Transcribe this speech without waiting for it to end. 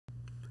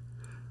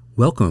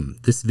Welcome.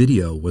 This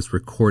video was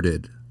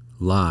recorded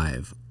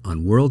live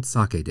on World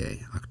Sake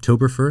Day,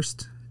 October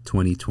 1st,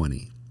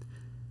 2020.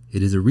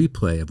 It is a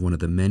replay of one of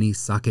the many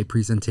sake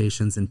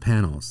presentations and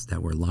panels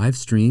that were live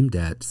streamed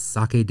at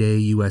Sake Day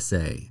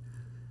USA,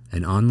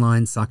 an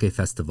online sake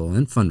festival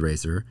and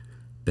fundraiser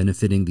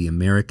benefiting the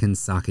American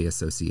Sake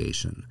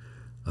Association,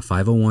 a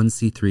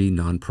 501c3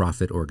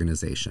 nonprofit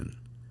organization.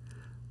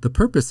 The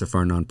purpose of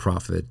our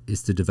nonprofit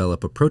is to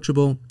develop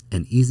approachable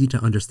and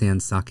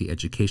easy-to-understand sake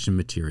education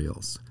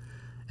materials,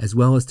 as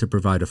well as to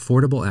provide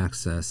affordable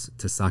access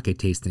to sake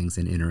tastings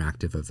and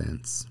interactive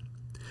events.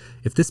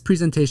 If this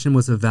presentation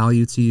was of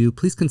value to you,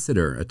 please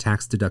consider a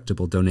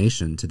tax-deductible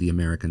donation to the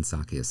American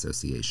Sake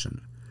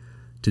Association.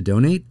 To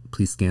donate,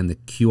 please scan the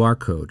QR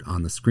code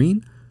on the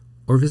screen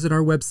or visit our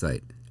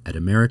website at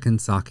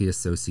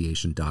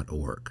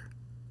americansakeassociation.org.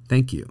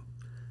 Thank you.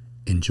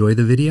 Enjoy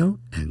the video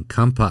and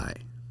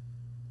kanpai.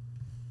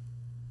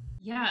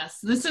 Yes,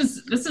 this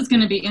is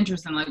going to be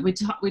interesting. Like we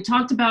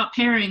talked about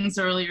pairings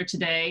earlier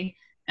today,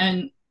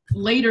 and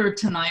later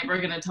tonight we're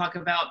going to talk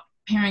about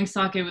pairing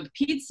sake with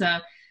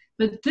pizza.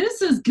 But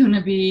this is going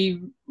to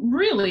be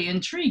really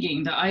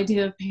intriguing. The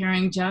idea of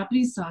pairing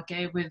Japanese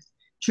sake with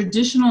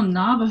traditional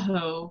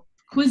Navajo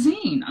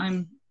cuisine.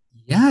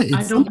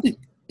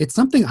 It's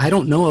something I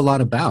don't know a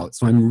lot about,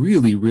 so I'm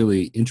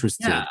really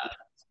interested. Yeah,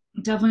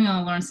 definitely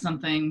going to learn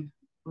something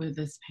with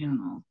this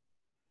panel.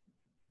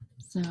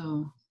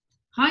 So,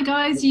 hi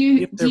guys, do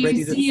you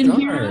see and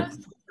hear us?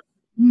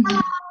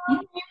 Hi.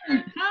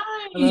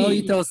 Hello,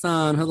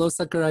 Ito-san. Hello,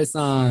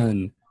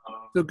 Sakurai-san.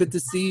 So good to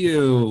see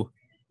you.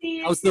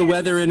 How's the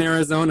weather in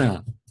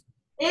Arizona?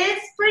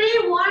 It's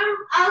pretty warm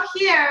out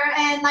here,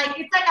 and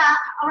it's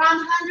around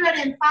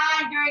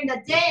 105 during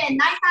the day, and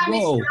nighttime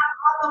is dropped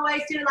all the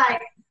way to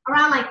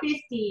around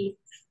 50.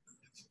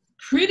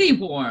 Pretty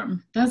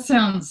warm. That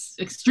sounds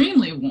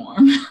extremely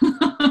warm.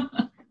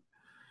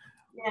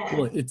 Yeah.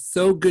 Well, it's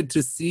so good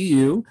to see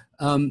you.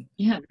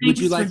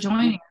 Thanks for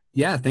joining.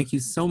 Yeah, thank you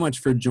so much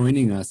for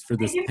joining us for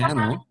this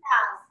panel.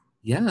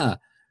 Yeah.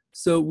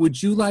 So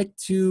would you like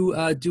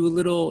to do a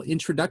little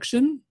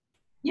introduction?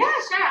 Yeah,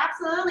 sure,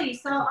 absolutely.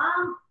 So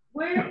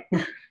we're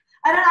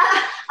I don't know.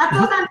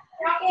 Atsuo-san,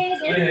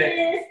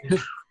 okay,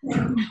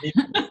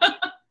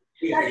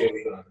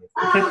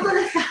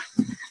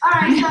 all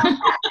right, so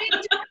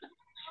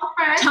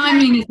first,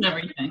 timing is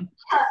everything.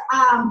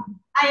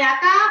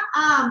 Ayaka,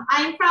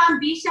 I'm from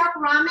Bishop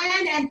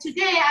Ramen, and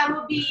today I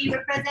will be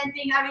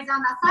representing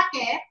Arizona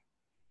Sake.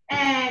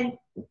 And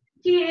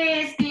he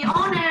is the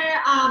owner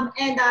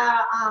and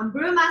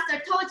brewmaster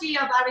Toji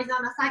of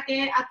Arizona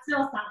Sake,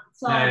 Atsuo-san.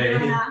 So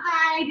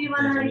do you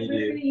wanna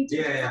briefly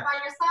introduce about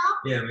yourself?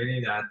 Yeah, my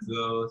name is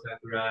Atsuo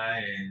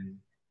Sakurai, and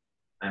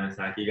I'm a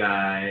sake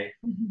guy.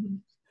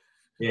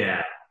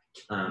 Yeah.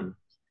 And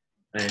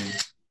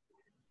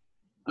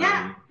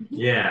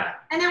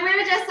then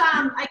we're just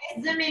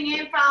zooming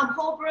in from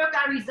Holbrook,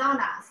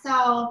 Arizona.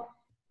 So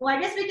I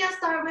guess we can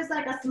start with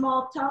a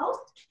small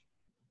toast.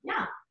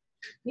 Yeah.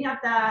 We have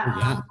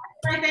the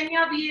if any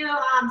of you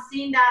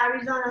seen the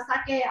Arizona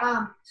Sake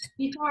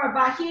before,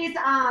 but his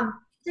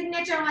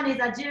signature one is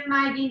a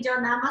Junmai Ginjo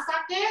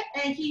Namasake,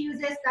 and he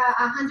uses the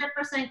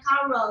 100%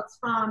 cow roads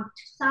from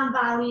Sun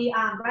Valley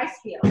rice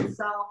fields.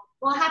 So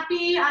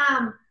happy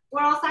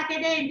World Sake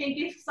Day, and thank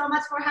you so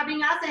much for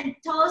having us, and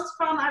toast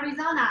from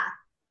Arizona.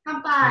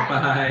 Kanpai.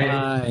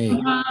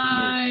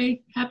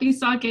 Bye. Happy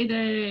Sake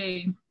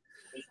Day. Happy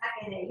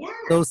Sake Day, yeah.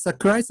 So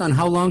Sakurai-san,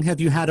 how long have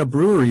you had a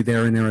brewery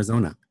there in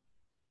Arizona?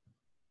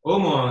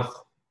 Almost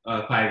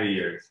 5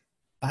 years.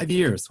 5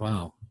 years,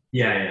 wow.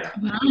 Yeah.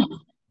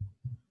 Wow.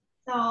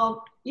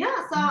 So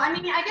I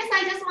mean, I guess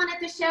I just wanted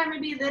to share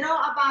maybe a little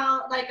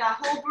about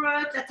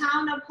Holbrook, the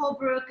town of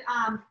Holbrook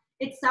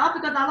itself,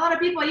 because a lot of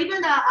people,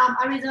 even the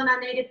Arizona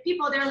native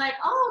people, they're like,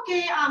 oh,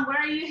 okay, where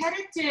are you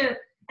headed to?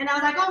 And I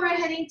was like, oh, we're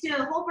heading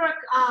to Holbrook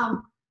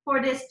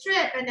for this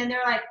trip. And then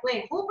they're like,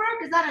 wait,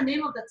 Holbrook, is that the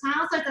name of the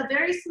town? So it's a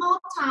very small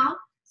town.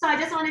 So I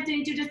just wanted to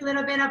introduce a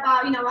little bit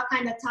about, what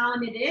kind of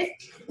town it is.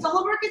 So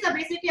Holbrook is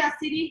basically a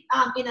city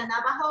in a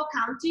Navajo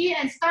County,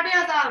 and started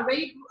as a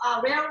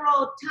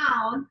railroad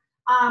town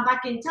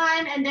back in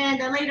time. And then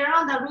later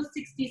on, the Route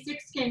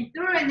 66 came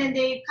through, and then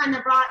they kind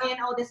of brought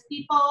in all these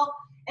people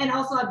and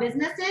also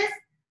businesses.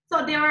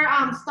 So they were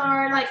kind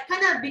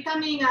of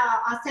becoming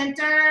a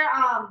center,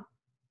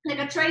 like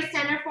a trade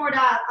center for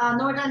the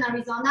northern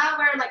Arizona,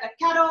 where a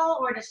cattle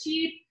or the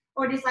sheep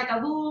or this a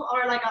wool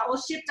or all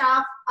shipped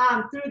off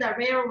through the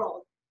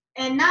railroad.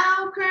 And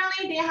now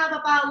currently they have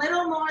about a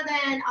little more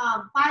than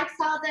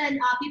 5,000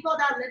 people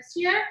that lives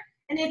here.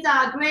 And it's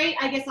a great,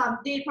 I guess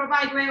they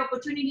provide great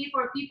opportunity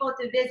for people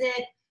to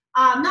visit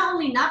not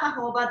only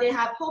Navajo, but they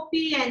have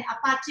Hopi and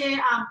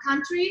Apache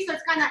countries. So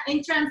it's kind of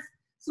entrance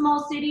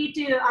small city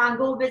to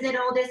go visit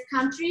all these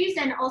countries.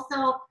 And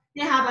also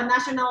they have a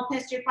national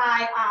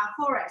petrified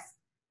forest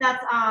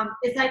that's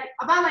it's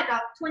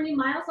about 20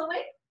 miles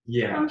away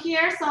from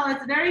here. So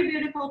it's a very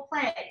beautiful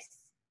place.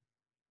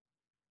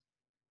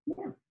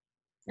 Yeah.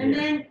 And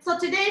then, so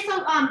today,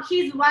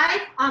 his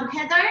wife,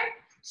 Heather,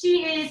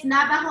 she is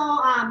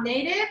Navajo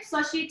native,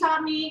 so she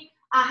taught me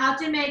how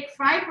to make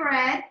fried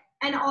bread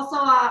and also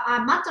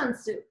a mutton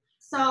soup.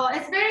 So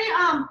it's very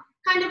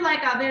kind of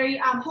like a very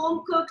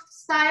home cooked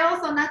style.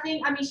 So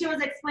nothing. I mean, she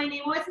was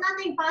explaining, well, it's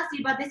nothing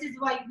fancy, but this is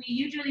what we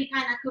usually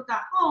kind of cook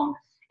at home.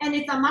 And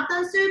it's a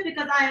mutton soup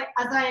because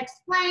as I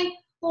explained,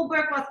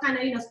 Holbrook was kind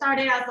of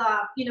started as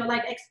a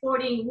like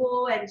exporting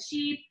wool and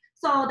sheep.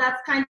 So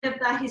that's kind of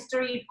the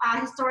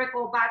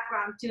historical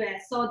background to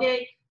it. So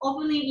they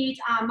openly eat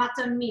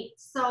mutton meat.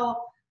 So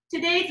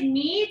today's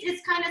meat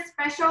is kind of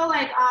special.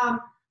 Like,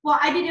 well,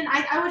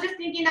 I was just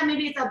thinking that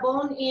maybe it's a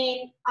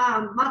bone-in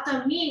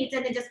mutton meat,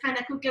 and then just kind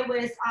of cook it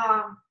with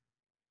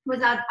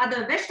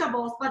other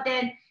vegetables. But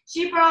then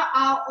she brought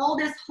out all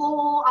this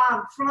whole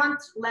front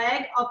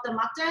leg of the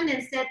mutton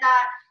and said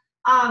that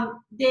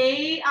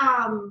they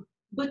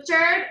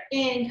butchered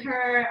in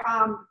her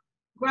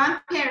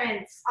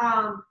grandparents'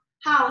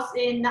 house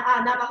in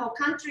Navajo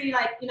country,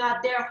 like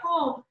at their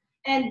home,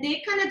 and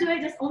they kind of do it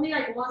just only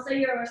like once a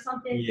year or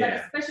something, like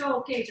a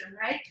special occasion,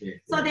 right? Yeah.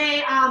 So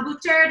they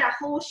butchered a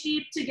whole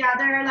sheep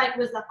together, like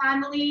with the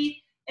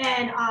family,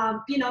 and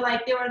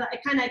like they were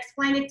like, kind of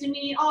explained it to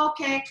me. Oh,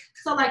 okay,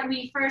 so like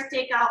we first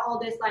take out all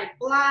this like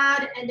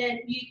blood, and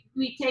then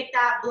we take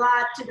that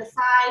blood to the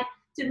side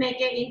to make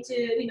it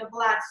into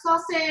blood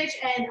sausage,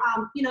 and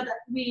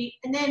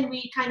then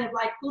we kind of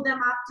like pull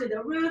them up to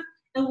the roof,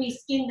 and we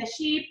skin the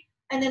sheep.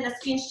 And then the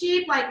skin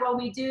sheep, like what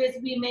we do is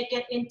we make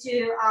it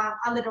into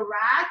a little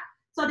rag.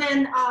 So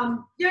then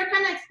they're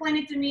kind of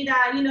explaining to me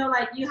that,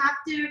 like you have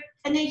to,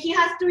 and then he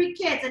has 3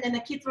 kids. And then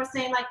the kids were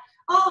saying like,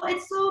 oh,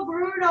 it's so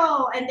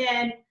brutal. And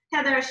then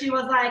Heather, she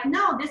was like,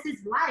 no, this is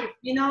life.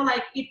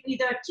 Like if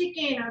either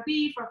chicken or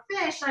beef or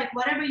fish, like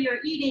whatever you're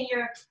eating,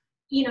 you're,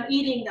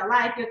 eating the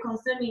life, you're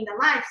consuming the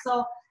life.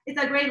 So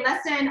it's a great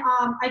lesson.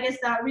 I guess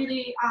that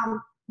really,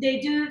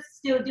 they do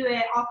still do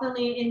it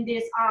openly in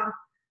this,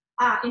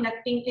 in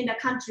the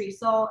country.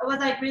 So it was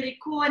like really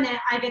cool, and then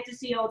I get to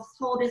see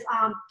hold this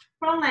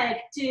front leg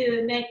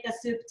to make the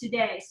soup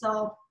today.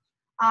 So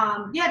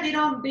yeah, they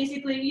don't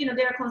basically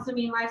they're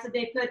consuming life, so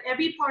they put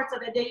every part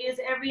of it. They use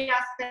every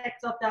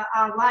aspect of the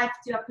life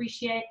to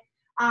appreciate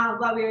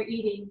what we're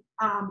eating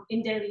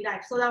in daily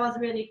life. So that was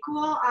really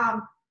cool.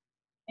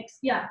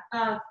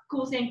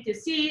 Cool thing to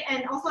see.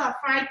 And also a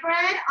fried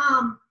bread.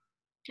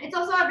 It's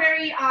also a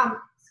very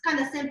kind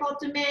of simple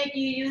to make.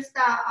 You use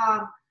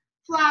the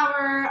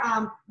flour,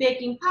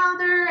 baking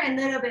powder, and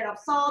a little bit of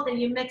salt, and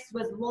you mix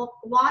with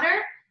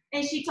water.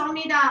 And she told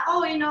me that,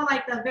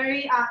 like the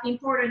very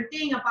important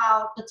thing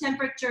about the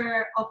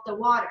temperature of the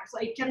water. So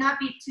it cannot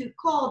be too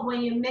cold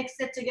when you mix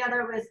it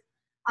together with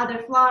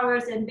other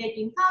flours and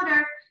baking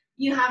powder.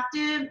 You have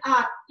to,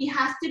 it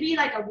has to be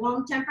like a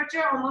warm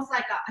temperature, almost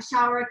like a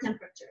shower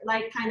temperature,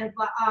 like kind of,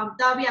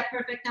 that'll be a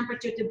perfect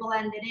temperature to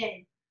blend it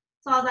in.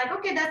 So I was like,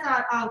 okay, that's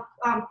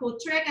a cool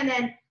trick. And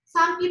then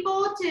some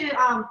people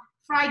to,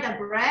 fry the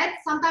bread.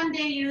 Sometimes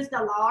they use the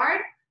lard,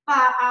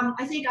 but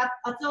I think at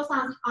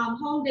Atsuo-san's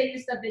home they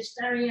use the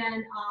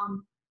vegetarian.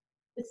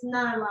 It's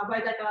not a lard,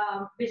 but like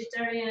a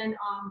vegetarian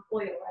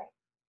oil, right?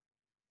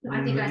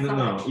 I think I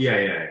saw it.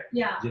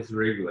 Yeah. Just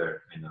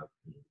regular kind of.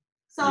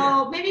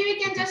 So maybe we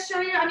can just show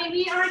you. I mean,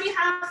 we already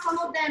have some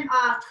of them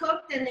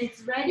cooked and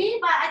it's ready,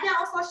 but I can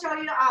also show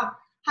you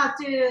how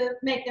to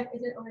make them.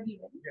 Is it already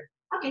ready?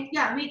 Yeah. Okay.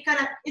 Yeah. We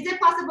kind of. Is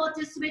it possible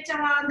to switch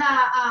around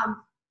the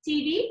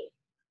TV?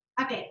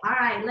 Okay, all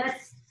right,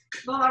 let's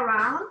go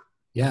around.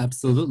 Yeah,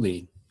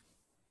 absolutely.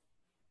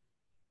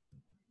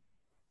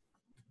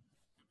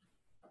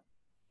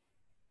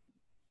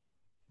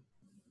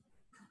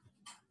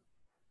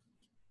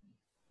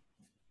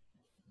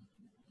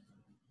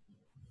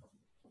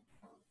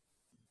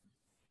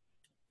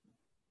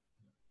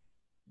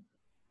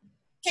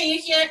 Can you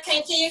hear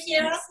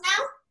us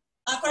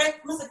now? こ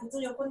れまさか普通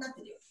に横になっ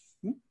てるよ。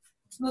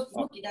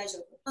向き大丈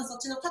夫？そっ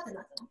ちの縦に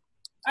なってるの？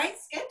 Alright,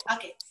 it's good.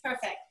 Okay,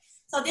 perfect.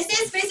 So this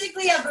is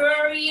basically a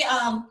brewery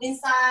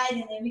inside,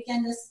 and then we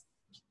can just.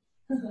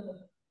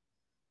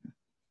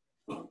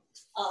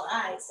 All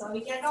right, so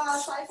we can go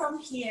outside from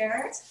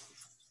here.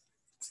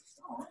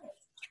 All right.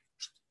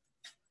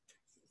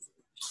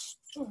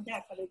 じゃ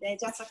あこれで、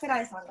じゃあ桜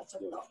井さんがちょ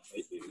っとお願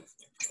い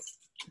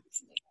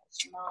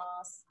し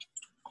ます。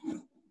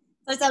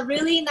So it's a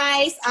really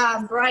nice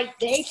bright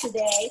day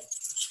today.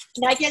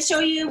 And I can show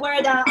you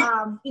where the,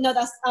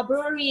 the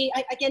brewery,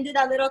 I can do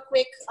that little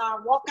quick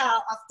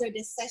walkout after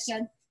this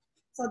session.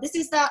 So this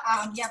is the,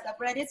 the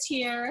bread is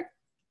here.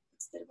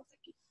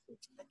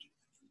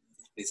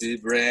 This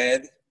is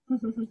bread.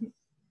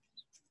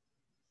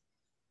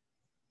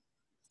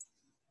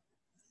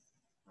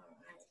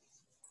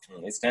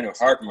 It's kind of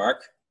hard,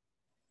 Mark.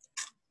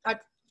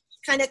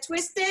 Kind of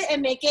twist it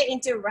and make it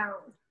into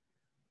round.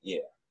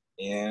 Yeah,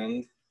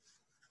 and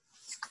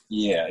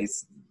yeah,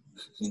 it's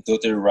in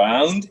total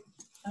round,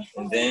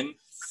 and then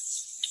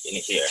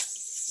in here.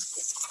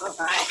 All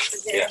right.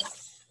 Yeah.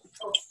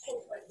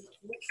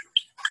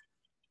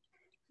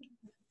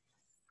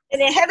 And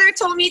then Heather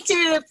told me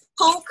to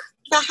poke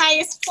the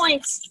highest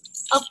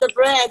points of the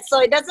bread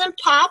so it doesn't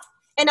pop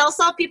And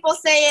also people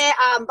say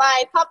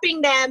by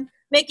popping them,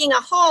 making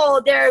a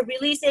hole, they're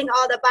releasing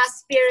all the bad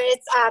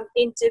spirits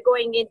into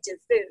going into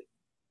food.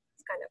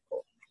 It's kind of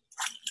cool.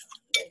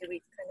 And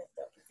we kind of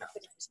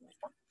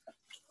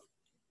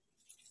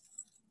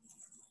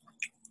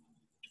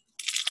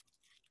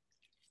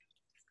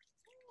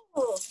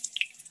oh,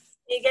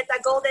 you get the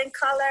golden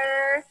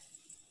color.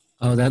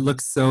 Oh, that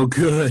looks so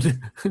good.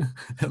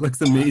 That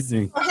looks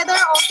amazing. So Heather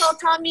also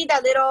taught me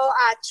the little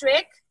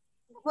trick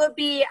would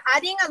be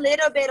adding a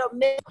little bit of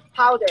milk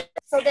powder.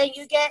 So then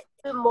you get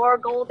more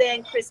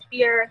golden,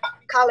 crispier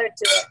color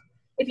to it.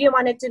 If you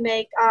wanted to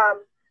make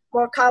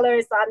more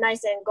colors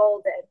nice and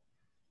golden.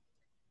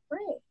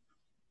 Right.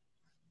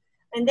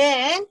 And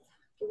then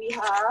we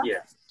have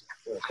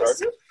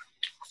soup.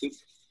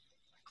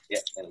 Yeah,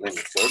 and lemon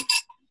soup.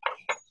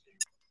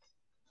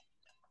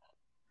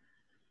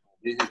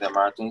 This is the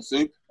mutton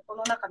soup.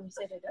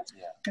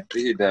 Yeah,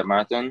 this is the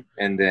mutton,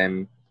 and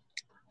then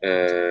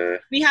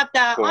we have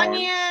the corn.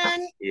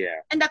 onion.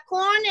 Yeah. And the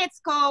corn, it's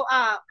called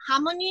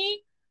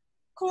harmony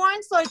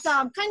corn. So it's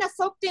kind of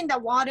soaked in the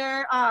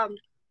water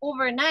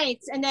overnight.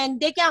 And then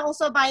they can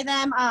also buy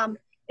them.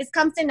 It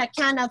comes in a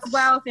can as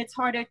well if it's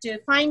harder to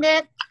find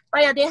it.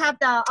 But yeah, they have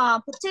the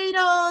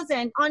potatoes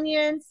and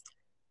onions.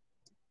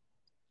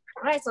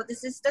 All right, so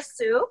this is the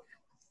soup.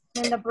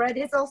 And the bread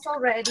is also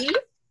ready.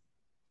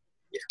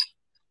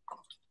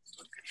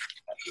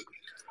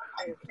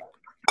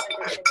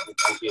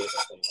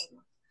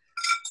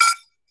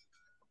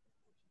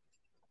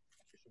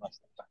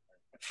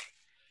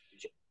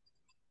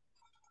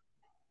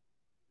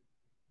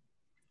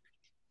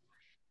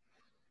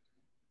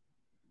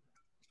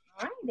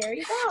 All right, there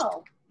you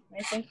go.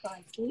 Nice and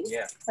crunchy.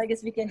 Yeah. So I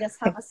guess we can just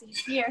have a seat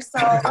here. So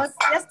let's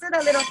just do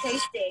the little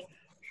tasting.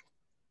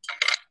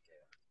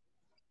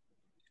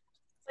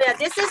 So yeah,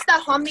 this is the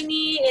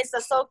hominy. It's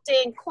a soaked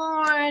in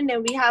corn,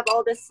 and we have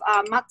all this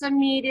mutton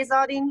meat is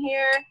out in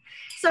here.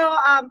 So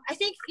I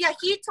think, yeah,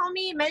 he told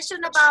me,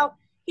 mentioned about,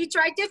 he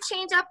tried to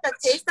change up the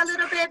taste a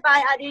little bit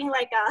by adding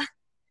like a,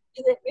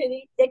 is it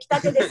really? 出来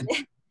たてです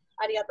ね。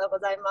ありがとうご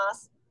ざいま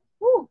す。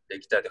Woo. 出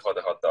来たてほ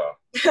どほど。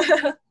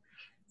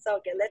So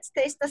okay, let's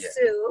taste the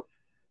soup.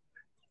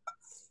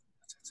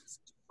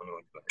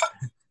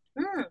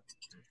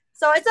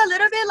 So it's a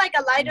little bit like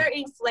a lighter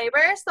in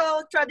flavor.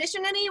 So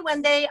traditionally,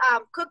 when they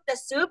cook the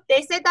soup,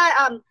 they say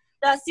that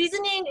the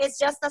seasoning is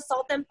just the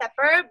salt and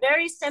pepper,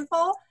 very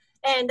simple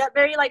and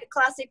very like a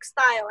classic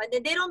style. And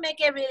then they don't make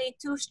it really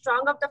too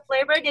strong of the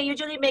flavor. They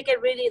usually make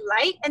it really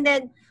light. And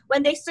then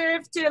when they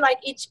serve to like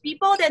each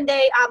people, then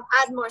they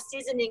add more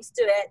seasonings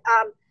to it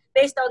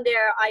based on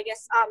their, I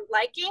guess,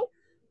 liking.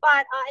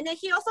 But and then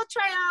he also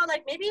tried out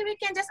like maybe we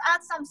can just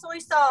add some soy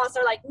sauce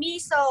or like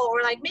miso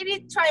or like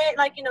maybe try it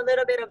like, you know, a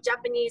little bit of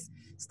Japanese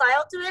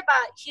style to it.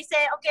 But he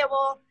said, okay,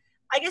 well,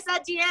 I guess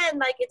at the end,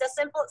 like it's a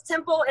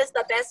simple is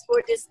the best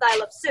for this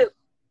style of soup.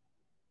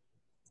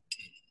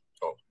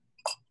 Oh.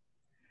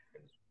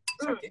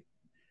 Okay.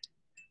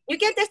 You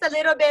can taste a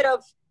little bit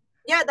of,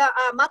 yeah, the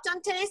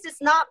mutton taste is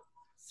not,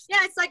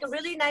 yeah, it's like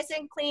really nice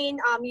and clean.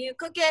 You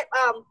cook it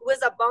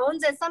with the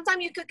bones, and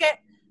sometimes you cook it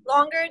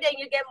longer, then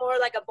you get more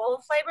like a bone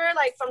flavor,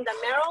 like from the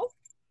marrow.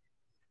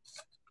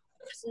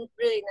 It's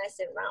really nice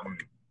and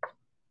round.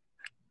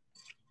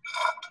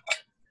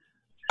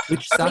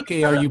 Which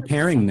sake are you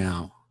pairing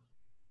now?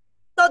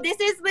 So this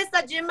is with the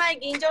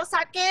Jinmai Ginjo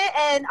sake,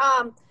 and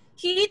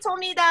he told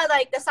me that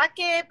like the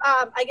sake,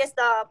 I guess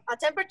the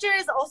temperature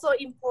is also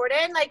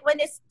important. Like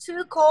when it's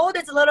too cold,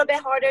 it's a little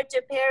bit harder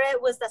to pair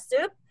it with the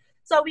soup.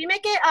 So we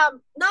make it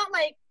not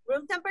like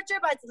room temperature,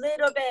 but it's a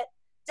little bit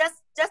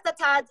just a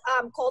tad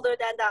colder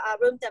than the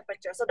room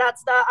temperature. So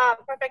that's the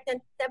perfect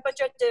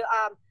temperature to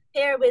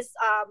pair with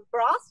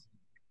broth.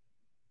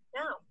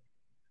 Now,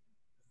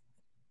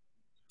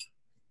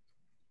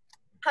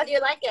 how do you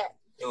like it?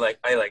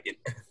 I like it.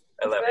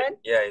 I love it.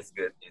 Yeah, it's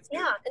good. It's good.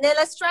 Yeah, and then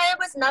let's try it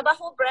with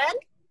Navajo bread.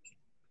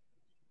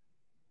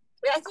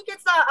 I think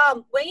it's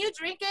when you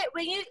drink it,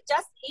 when you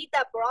just eat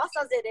the broth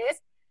as it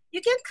is,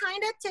 you can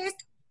kind of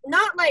taste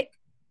not like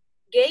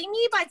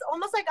gamey, but it's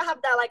almost like I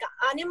have that like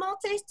animal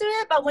taste to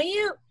it. But when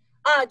you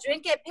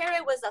drink it, pair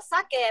it with a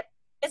sake,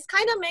 it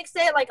kind of makes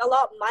it like a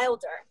lot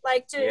milder.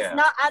 Like it's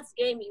not as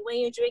gamey when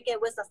you drink it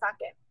with the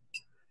sake.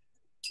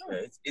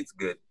 Yeah, it's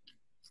good.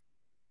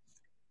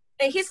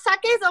 And his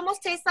sake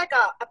almost tastes like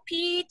a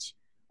peach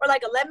or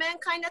like a lemon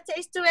kind of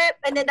taste to it.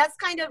 And then that's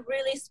kind of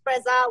really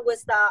spreads out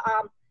with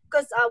the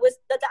because with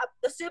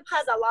the soup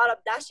has a lot of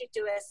dashi to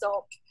it.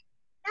 So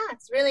yeah,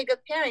 it's really good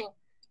pairing.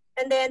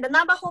 And then the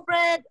Navajo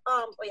bread,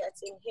 oh yeah,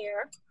 it's in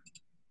here.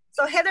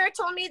 So Heather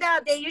told me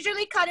that they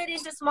usually cut it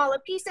into smaller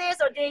pieces,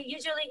 or they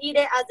usually eat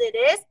it as it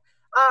is.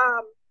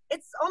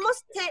 It's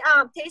almost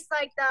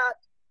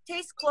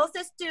tastes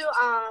closest to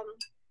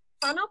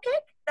funnel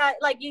cake that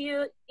like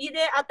you eat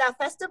it at that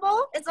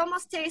festival. It's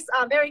almost tastes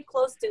very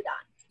close to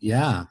that.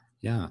 Yeah.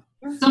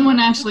 Someone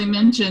actually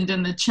mentioned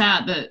in the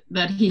chat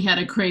that he had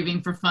a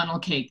craving for funnel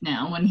cake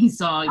now when he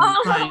saw you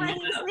trying it.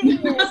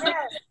 Yes.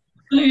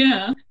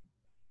 Yeah.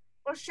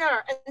 For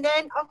sure. And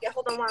then, okay,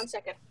 hold on one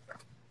second.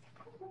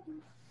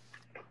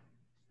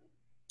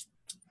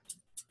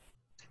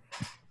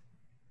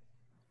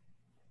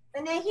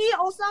 And then he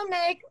also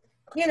make,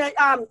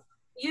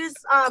 use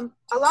a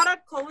lot of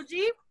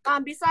koji.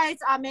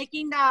 Besides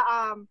making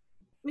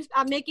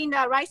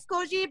the rice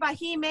koji, but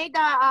he made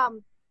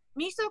the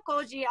miso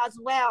koji as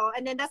well.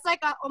 And then that's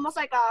like almost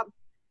like a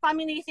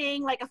family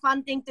thing, like a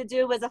fun thing to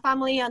do with the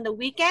family on the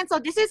weekend. So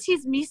this is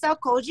his miso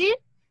koji.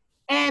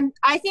 And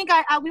I think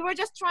we were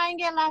just trying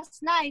it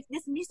last night,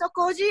 this miso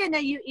koji, and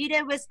then you eat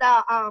it with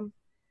the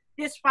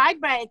this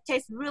fried bread. It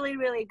tastes really,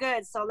 really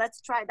good. So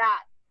let's try that.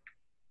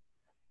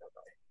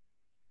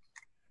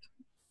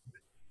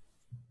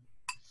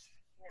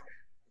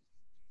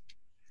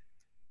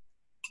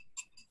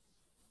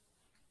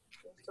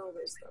 So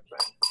there's the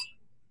bread.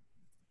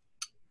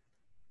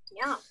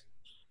 Yeah.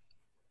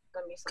 The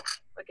miso.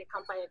 Okay,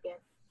 kanpai again.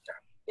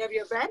 You have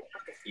your bread?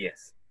 Okay.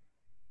 Yes.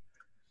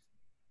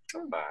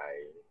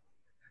 Bye.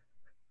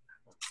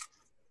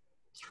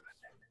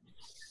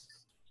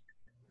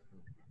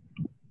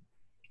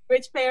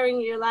 Which pairing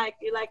you like?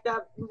 You like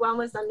the one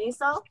with the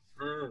miso?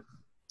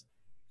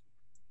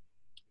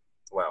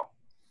 Well,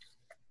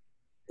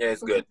 yeah,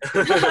 it's good.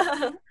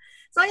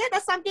 So yeah,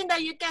 that's something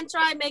that you can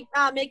try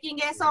making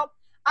it. So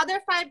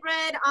other fried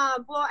bread,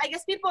 well, I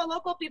guess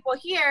local people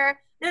here,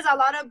 there's a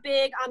lot of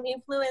big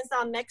influence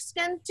on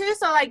Mexican too.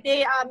 So like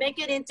they make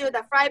it into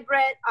the fried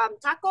bread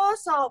taco.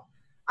 So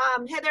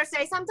Heather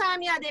say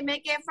sometimes, yeah, they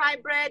make it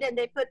fried bread and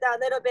they put a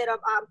little bit of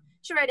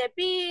shredded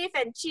beef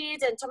and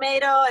cheese and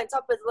tomato and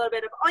top with a little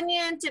bit of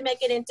onion to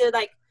make it into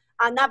like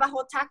a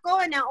Navajo taco.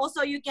 And then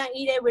also you can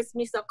eat it with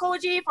miso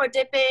koji for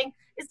dipping.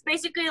 It's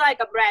basically like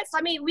a bread. So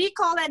I mean, we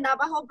call it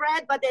Navajo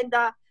bread, but then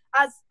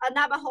as a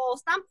Navajo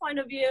standpoint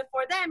of view,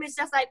 for them, it's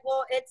just like,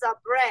 well, it's a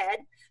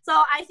bread.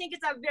 So I think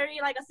it's a very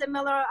like a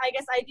similar, I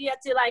guess, idea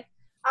to like,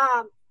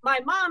 my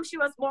mom, she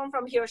was born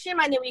from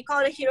Hiroshima, and then we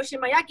call it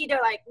Hiroshima yaki.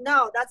 They're like,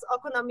 no, that's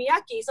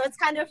okonomiyaki. So it's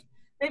kind of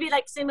maybe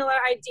like similar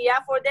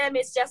idea. For them,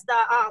 it's just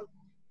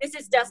this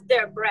is just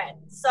their bread.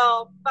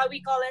 So, but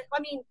we call it,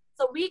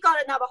 so we call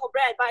it Navajo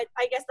bread, but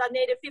I guess the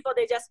native people,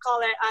 they just call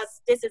it as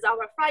this is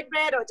our fried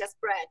bread or just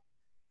bread.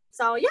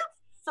 So yeah.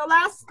 So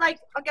last,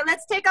 okay,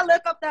 let's take a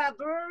look of the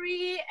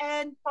brewery,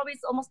 and probably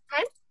it's almost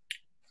time.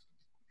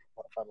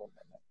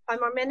 5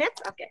 more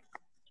minutes. Okay.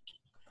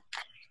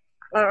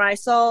 All right.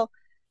 So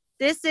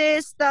this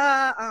is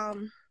the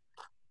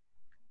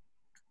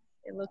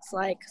it looks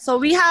like, so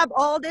we have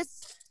all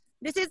this.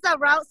 This is the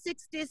Route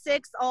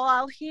 66 all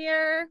out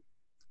here.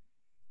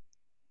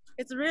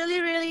 It's really,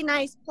 really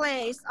nice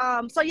place.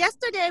 So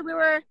yesterday we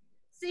were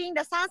seeing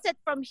the sunset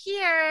from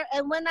here,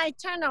 and when I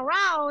turn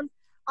around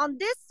on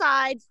this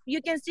side,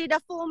 you can see the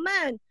full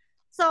moon.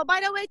 So by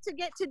the way,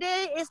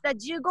 today is the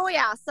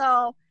Jugoya.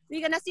 So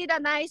we're gonna see the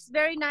nice,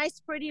 very nice,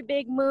 pretty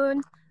big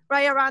moon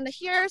right around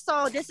here.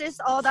 So this is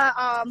all the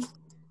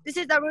this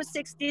is the Route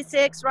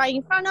 66 right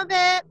in front of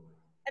it,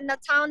 and the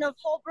town of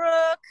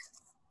Holbrook.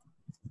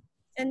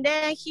 And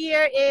then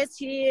here is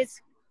his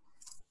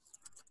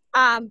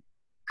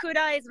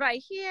Kuda is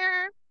right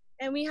here,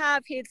 and we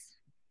have his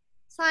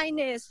sign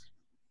is.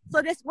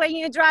 So this when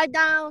you drive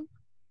down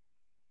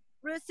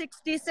Route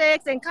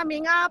 66 and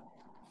coming up,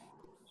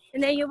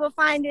 and then you will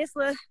find this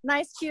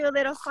nice, cute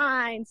little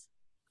signs.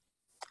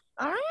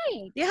 All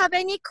right. Do you have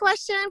any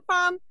question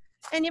from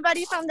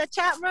anybody from the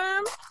chat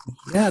room?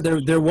 Yeah,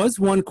 there was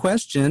one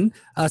question.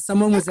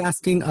 Someone was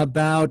asking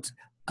about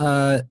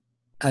a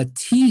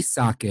tea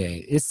sake.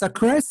 Is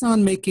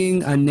Sakurai-san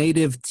making a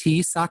native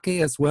tea sake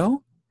as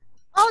well?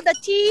 Oh, the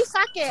tea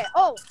sake.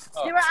 Oh,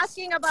 they were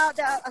asking about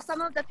some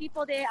of the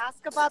people, they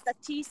ask about the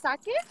tea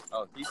sake.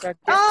 Oh, tea sake?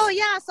 Oh,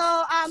 yeah.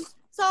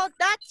 So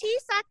that tea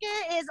sake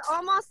is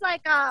almost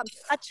like a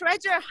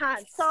treasure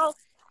hunt. So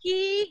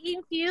he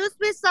infused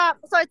with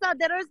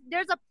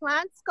there's a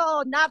plant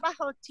called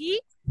Navajo tea.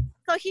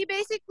 So he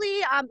basically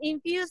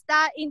infused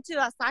that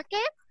into a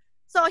sake.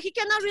 So he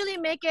cannot really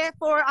make it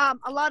for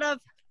a lot of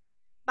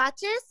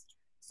batches.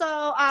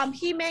 So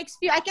he makes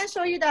few. I can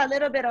show you the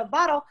little bit of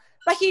bottle,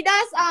 but he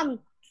does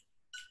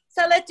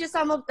sell it to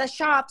some of the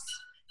shops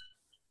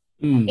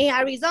in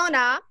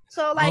Arizona.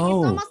 So like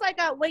it's almost like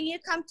when you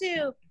come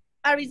to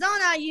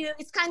Arizona,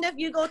 it's kind of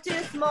you go to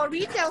a small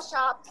retail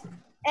shop,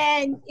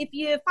 and if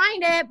you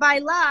find it by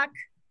luck,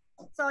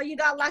 so you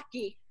got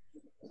lucky.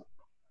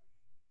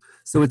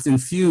 So it's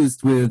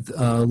infused with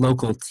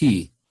local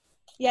tea.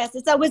 Yes,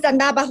 it's with a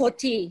Navajo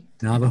tea.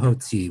 Navajo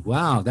tea.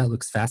 Wow, that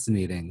looks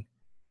fascinating.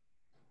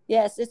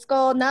 Yes, it's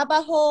called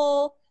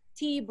Navajo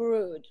tea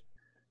brewed.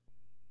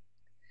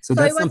 So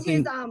that's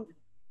something.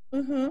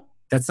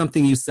 That's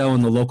something you sell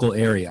in the local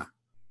area.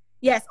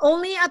 Yes,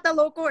 only at the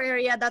local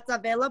area that's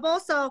available.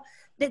 So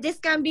this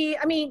can be,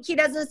 I mean, he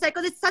doesn't say,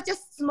 because it's such a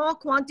small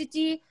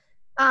quantity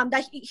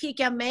that he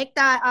can make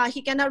that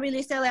he cannot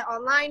really sell it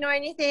online or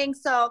anything.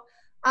 So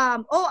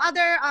all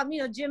other,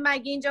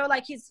 Junmai Ginjo,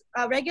 like his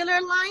regular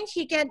line,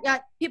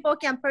 people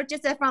can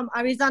purchase it from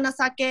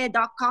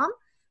arizonasake.com.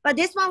 But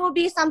this one will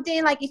be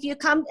something like if you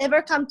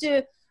ever come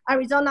to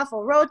Arizona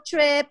for road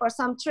trip or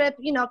some trip,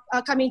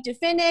 coming to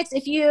Phoenix,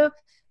 if you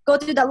go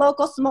to the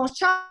local small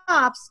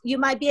shops, you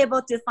might be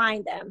able to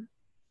find them.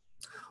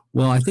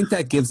 Well, I think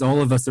that gives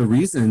all of us a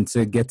reason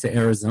to get to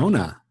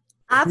Arizona.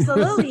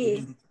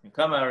 Absolutely.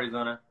 Come,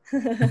 Arizona.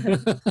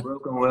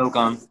 Welcome,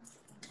 welcome.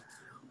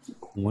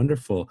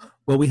 Wonderful.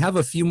 Well, we have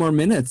a few more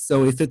minutes,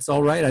 so if it's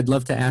all right, I'd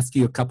love to ask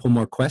you a couple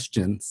more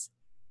questions.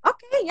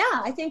 Okay,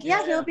 yeah, I think,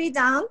 he'll be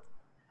down.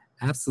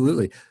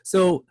 Absolutely.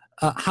 So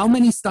how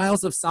many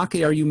styles of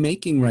sake are you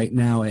making right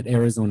now at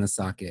Arizona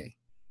Sake?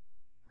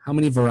 How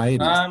many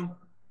varieties?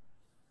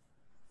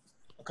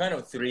 Kind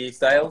of 3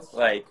 styles,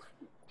 like,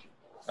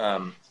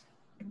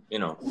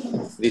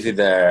 this is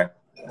the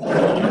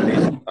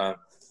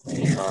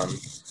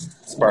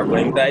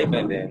sparkling type,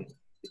 and then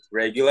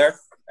regular,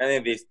 and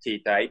then this tea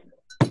type.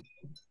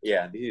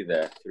 Yeah, this is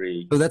the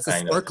 3. So that's a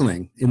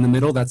sparkling. In the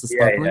middle, that's a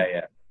sparkling?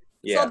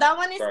 Yeah. So that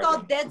one is sparkling.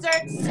 called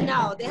Desert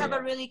Snow. They have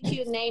a really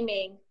cute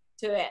naming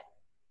to it.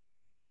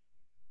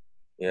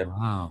 Yeah.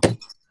 Wow.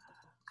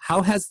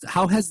 How has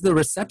the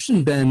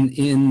reception been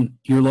in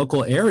your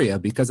local area?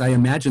 Because I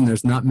imagine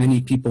there's not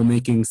many people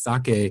making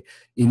sake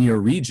in your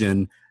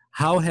region.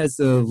 How has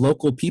the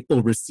local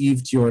people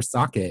received your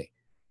sake?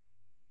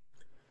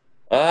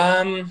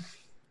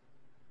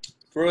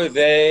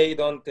 They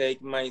don't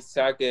take my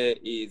sake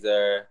is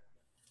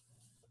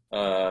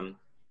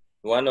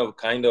one of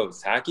kind of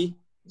sake.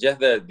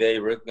 Just that they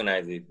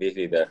recognize it. This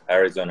is the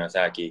Arizona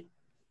sake,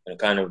 and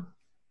kind of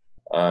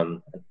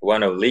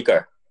one of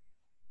liquor.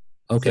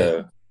 Okay.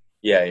 So,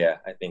 yeah,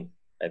 I think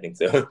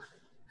so.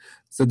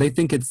 So they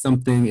think it's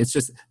something. It's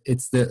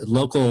the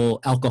local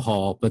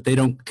alcohol, but they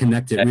don't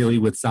connect it really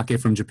with sake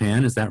from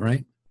Japan. Is that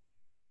right?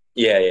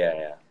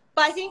 Yeah.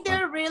 But I think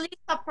they're really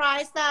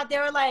surprised that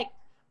they're like,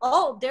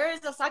 oh, there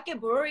is a sake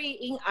brewery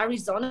in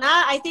Arizona.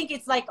 I think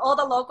it's like all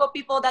the local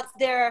people, that's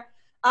their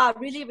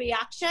really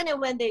reaction. And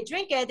when they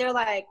drink it, they're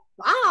like,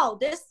 wow,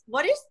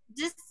 what is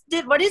this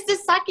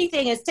sake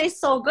thing? It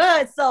tastes so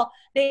good. So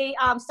they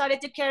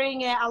started to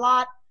carrying it a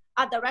lot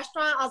at the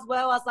restaurant, as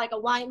well as like a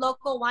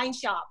local wine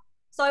shop.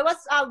 So it was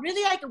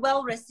really like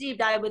well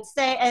received, I would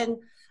say. And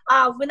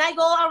when I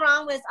go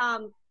around with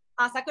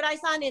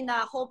Sakurai-san in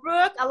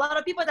Holbrook, a lot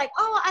of people are like,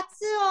 oh,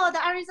 Atsuo,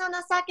 the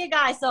Arizona sake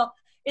guy. So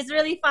it's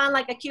really fun,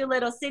 like a cute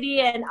little city.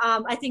 And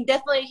I think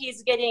definitely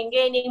he's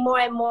gaining more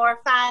and more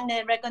fan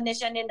and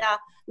recognition in the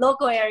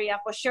local area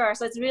for sure.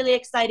 So it's really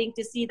exciting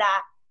to see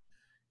that.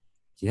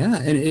 Yeah,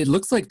 and it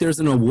looks like there's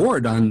an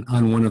award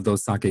on one of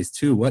those sakes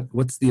too.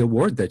 What's the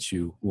award that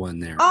you won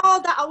there? Oh,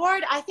 the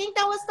award, I think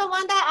that was the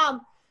one that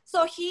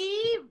so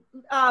he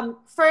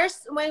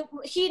first, when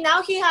he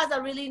has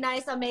a really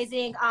nice,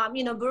 amazing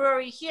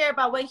brewery here.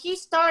 But when he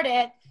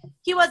started,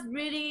 he was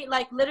really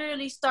like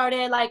literally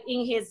started like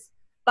in his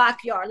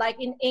backyard, like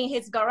in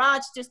his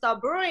garage to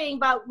start brewing.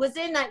 But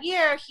within a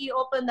year, he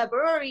opened the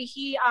brewery.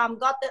 He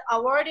got the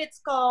award. It's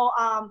called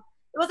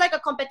it was like a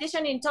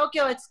competition in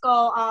Tokyo. It's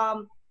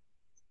called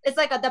it's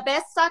like the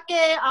best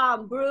sake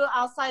brew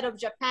outside of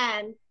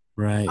Japan.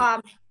 Right.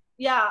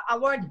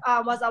 Award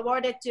was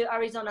awarded to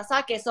Arizona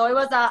Sake. So it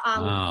was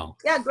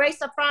a great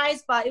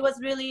surprise, but it was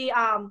really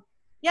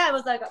it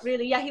was like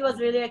really, he was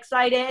really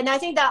excited. And I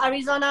think that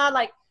Arizona,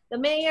 like the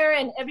mayor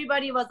and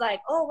everybody was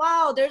like, oh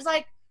wow, there's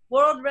like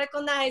world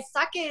recognized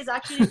sake is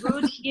actually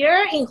brewed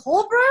here in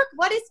Holbrook.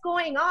 What is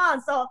going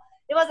on? So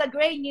it was a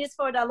great news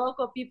for the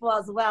local people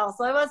as well.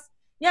 So it was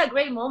a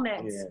great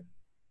moment.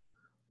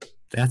 Yeah.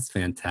 That's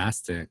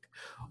fantastic.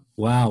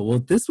 Wow. Well,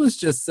 this was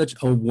just such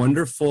a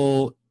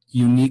wonderful,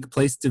 unique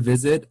place to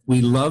visit.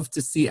 We love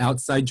to see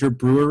outside your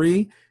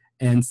brewery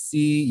and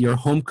see your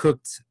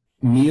home-cooked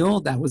meal.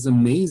 That was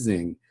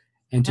amazing.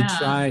 And to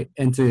try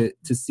and to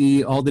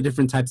see all the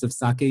different types of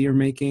sake you're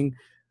making.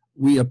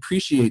 We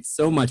appreciate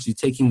so much you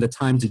taking the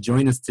time to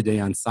join us today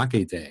on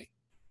Sake Day.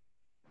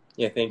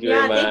 Yeah, thank you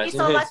very much. Thank you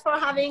so much for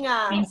having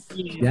us.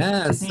 Thank you.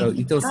 Yeah, so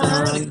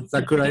Ito-san,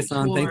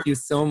 Sakurai-san, thank you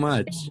so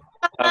much.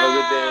 Have a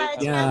good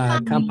day. Yeah,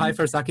 Kanpai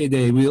for Sake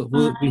Day. We hope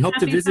to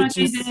Happy visit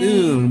you Sake Day.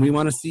 soon. We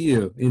want to see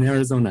you in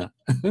Arizona.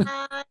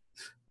 Bye.